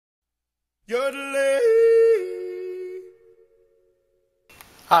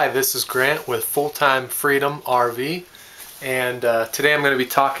Hi, this is Grant with Full-Time Freedom RV, and today I'm going to be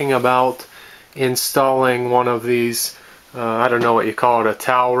talking about installing one of these, I don't know what you call it, a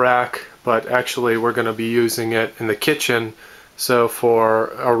towel rack, but actually we're going to be using it in the kitchen, so for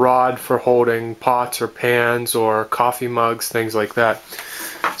a rod for holding pots or pans or coffee mugs, things like that.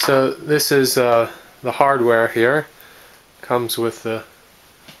 So this is the hardware here. Comes with the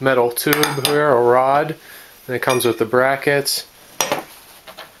metal tube here, a rod, and it comes with the brackets.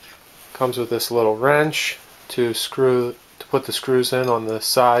 Comes with this little wrench to put the screws in on the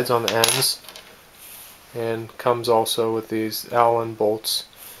sides, on the ends, and comes also with these Allen bolts.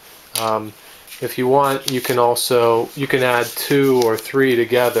 If you want, you can add 2 or 3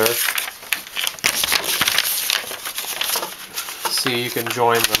 together. See, you can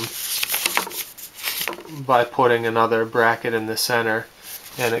join them by putting another bracket in the center,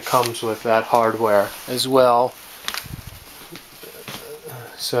 and it comes with that hardware as well.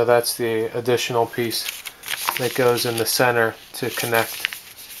 So that's the additional piece that goes in the center to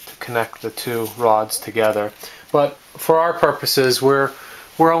connect the 2 rods together. But for our purposes, we're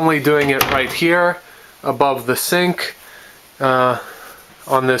only doing it right here above the sink on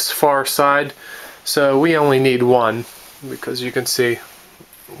this far side. So we only need one, because you can see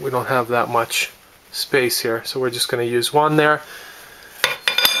we don't have that much space here. So we're just going to use one there.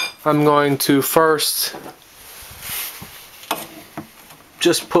 I'm going to first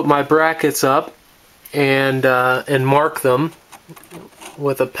just put my brackets up and mark them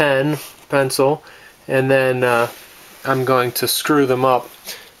with a pencil, and then I'm going to screw them up.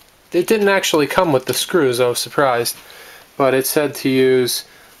 It didn't actually come with the screws, I was surprised, but it said to use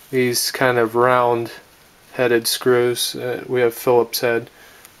these kind of round headed screws. We have Phillips head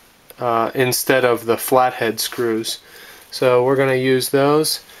instead of the flathead screws, so we're going to use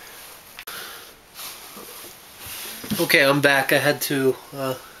those. Okay, I'm back. I had to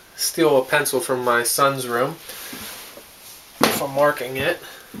steal a pencil from my son's room if I'm marking it.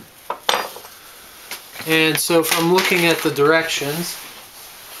 And so if I'm looking at the directions,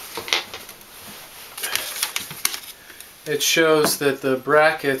 it shows that the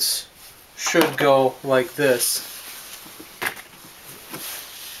brackets should go like this,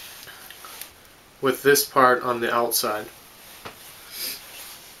 with this part on the outside.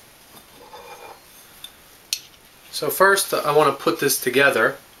 So first I want to put this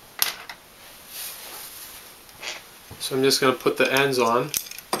together. So I'm just going to put the ends on.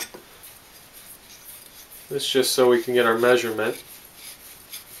 This just so we can get our measurement.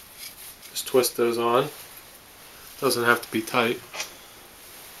 Just twist those on. Doesn't have to be tight.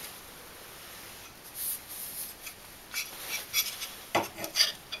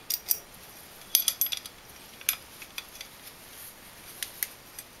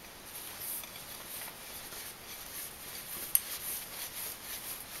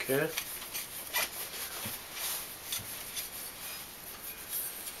 Okay.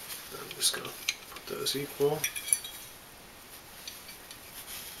 I'm just going to put those equal.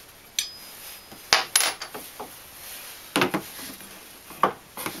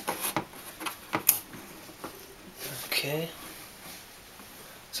 Okay.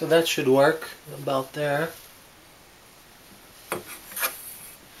 So that should work about there.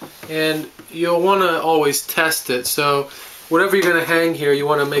 And you'll want to always test it. So whatever you're going to hang here, you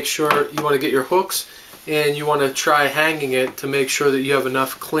want to make sure, you want to get your hooks and you want to try hanging it to make sure that you have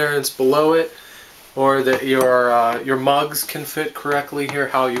enough clearance below it, or that your mugs can fit correctly here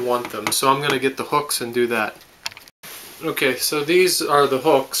how you want them. So I'm going to get the hooks and do that. Okay, so these are the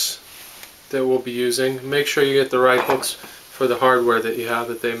hooks that we'll be using. Make sure you get the right hooks for the hardware that you have,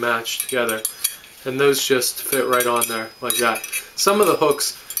 that they match together. And those just fit right on there like that. Some of the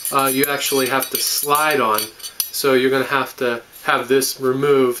hooks you actually have to slide on. So you're going to have this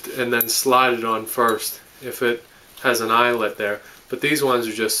removed and then slide it on first if it has an eyelet there. But these ones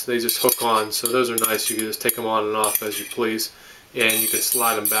are they just hook on, so those are nice. You can just take them on and off as you please, and you can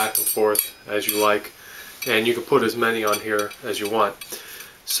slide them back and forth as you like, and you can put as many on here as you want.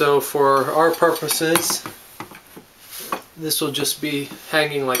 So for our purposes, this will just be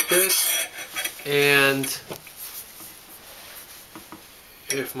hanging like this, and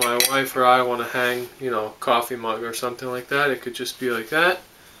if my wife or I want to hang, a coffee mug or something like that, it could just be like that.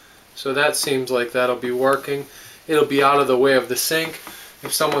 So that seems like that'll be working. It'll be out of the way of the sink.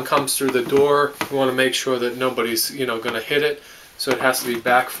 If someone comes through the door, you want to make sure that nobody's, going to hit it. So it has to be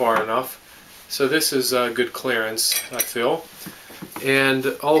back far enough. So this is a good clearance, I feel. And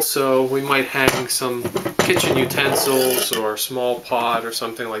also, we might hang some kitchen utensils or a small pot or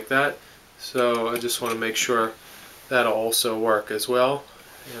something like that. So I just want to make sure that'll also work as well.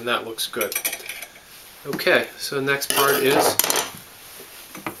 and that looks good. Okay, so the next part is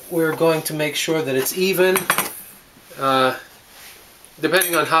we're going to make sure that it's even.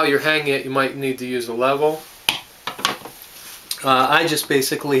 Depending on how you're hanging it, you might need to use a level. I just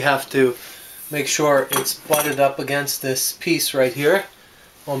basically have to make sure it's butted up against this piece right here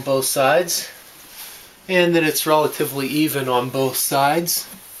on both sides, and that it's relatively even on both sides.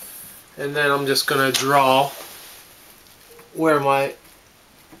 And then I'm just going to draw where my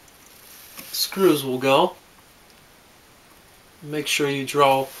screws will go. Make sure you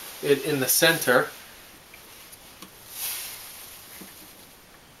draw it in the center.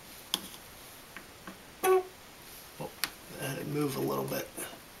 Oh, let it move a little bit.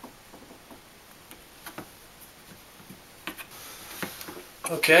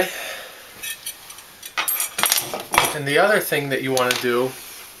 Okay. And the other thing that you want to do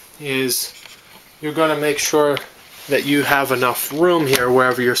is you're going to make sure that you have enough room here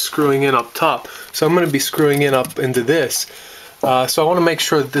wherever you're screwing in up top. So I'm going to be screwing in up into this. So I want to make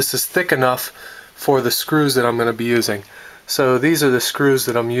sure that this is thick enough for the screws that I'm going to be using. So these are the screws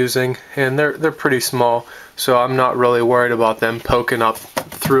that I'm using, and they're pretty small, so I'm not really worried about them poking up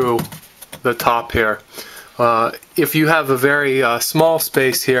through the top here. If you have a very small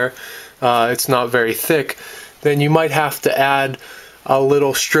space here, it's not very thick, then you might have to add a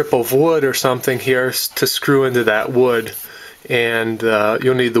little strip of wood or something here to screw into that wood, and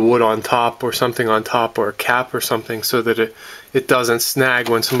you'll need the wood on top or something on top, or a cap or something, so that it doesn't snag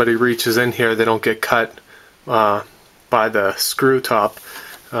when somebody reaches in here. They don't get cut by the screw top,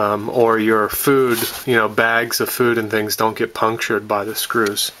 or your food, you know, bags of food and things don't get punctured by the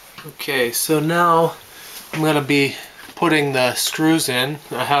screws. Okay, so now I'm going to be putting the screws in.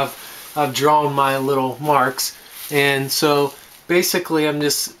 I've drawn my little marks, and so basically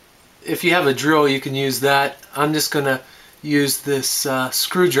if you have a drill, you can use that. I'm just going to use this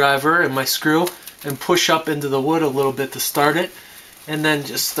screwdriver and my screw and push up into the wood a little bit to start it, and then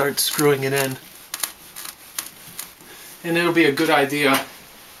just start screwing it in. And it'll be a good idea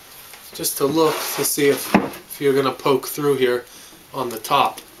just to look to see if you're going to poke through here on the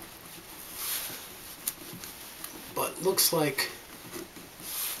top. But looks like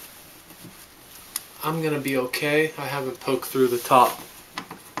I'm going to be okay. I haven't poked through the top.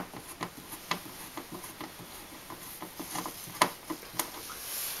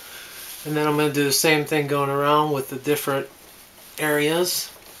 And then I'm going to do the same thing going around with the different areas.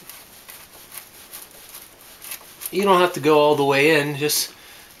 You don't have to go all the way in, just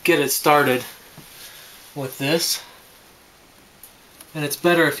get it started with this. And it's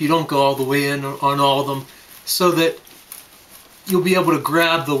better if you don't go all the way in on all of them, so that you'll be able to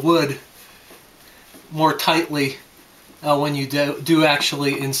grab the wood more tightly when you do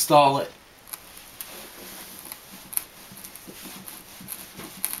actually install it.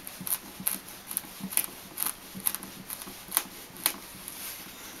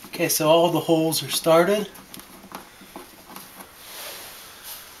 Okay, so all the holes are started.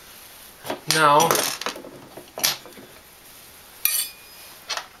 Now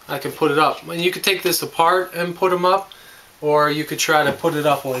I can put it up. And you could take this apart and put them up, or you could try to put it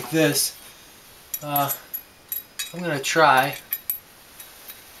up like this. I'm going to try.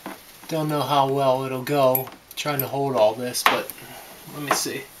 Don't know how well it'll go trying to hold all this, but let me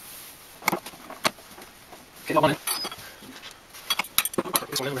see. Get on it.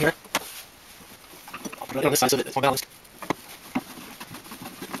 This one over here. I'll put it on this side so that it's more balanced.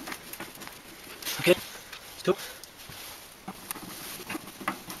 Okay, let's go.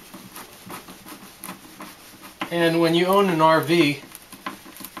 And when you own an RV,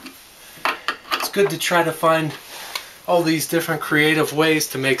 it's good to try to find all these different creative ways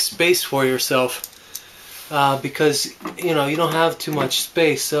to make space for yourself, because you know, you don't have too much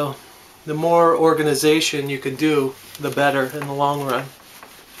space, so the more organization you can do, the better in the long run.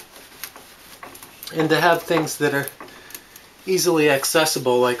 And to have things that are easily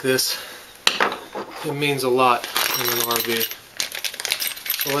accessible like this, it means a lot in an RV.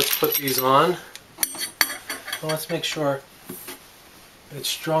 So let's put these on. Well, let's make sure it's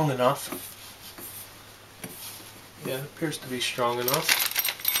strong enough. Yeah, it appears to be strong enough.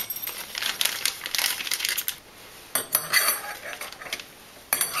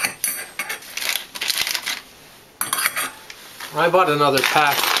 I bought another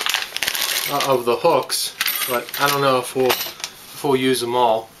pack of the hooks, but I don't know if we'll use them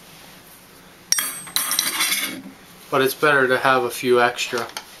all. But it's better to have a few extra.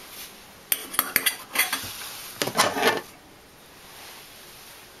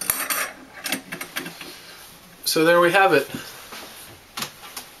 So there we have it.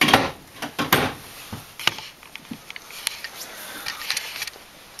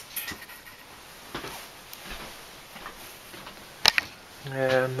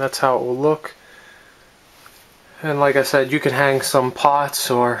 and that's how it will look. And like I said, you could hang some pots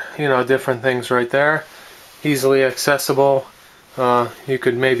or, you know, different things right there. Easily accessible. You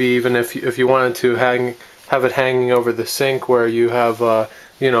could maybe even, if you wanted to, have it hanging over the sink where you have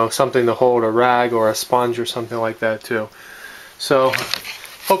you know, something to hold a rag or a sponge or something like that too. So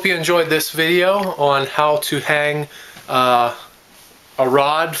hope you enjoyed this video on how to hang a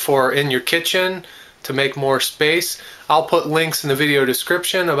rod for in your kitchen to make more space. I'll put links in the video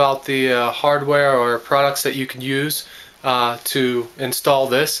description about the hardware or products that you can use to install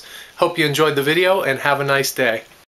this. Hope you enjoyed the video and have a nice day.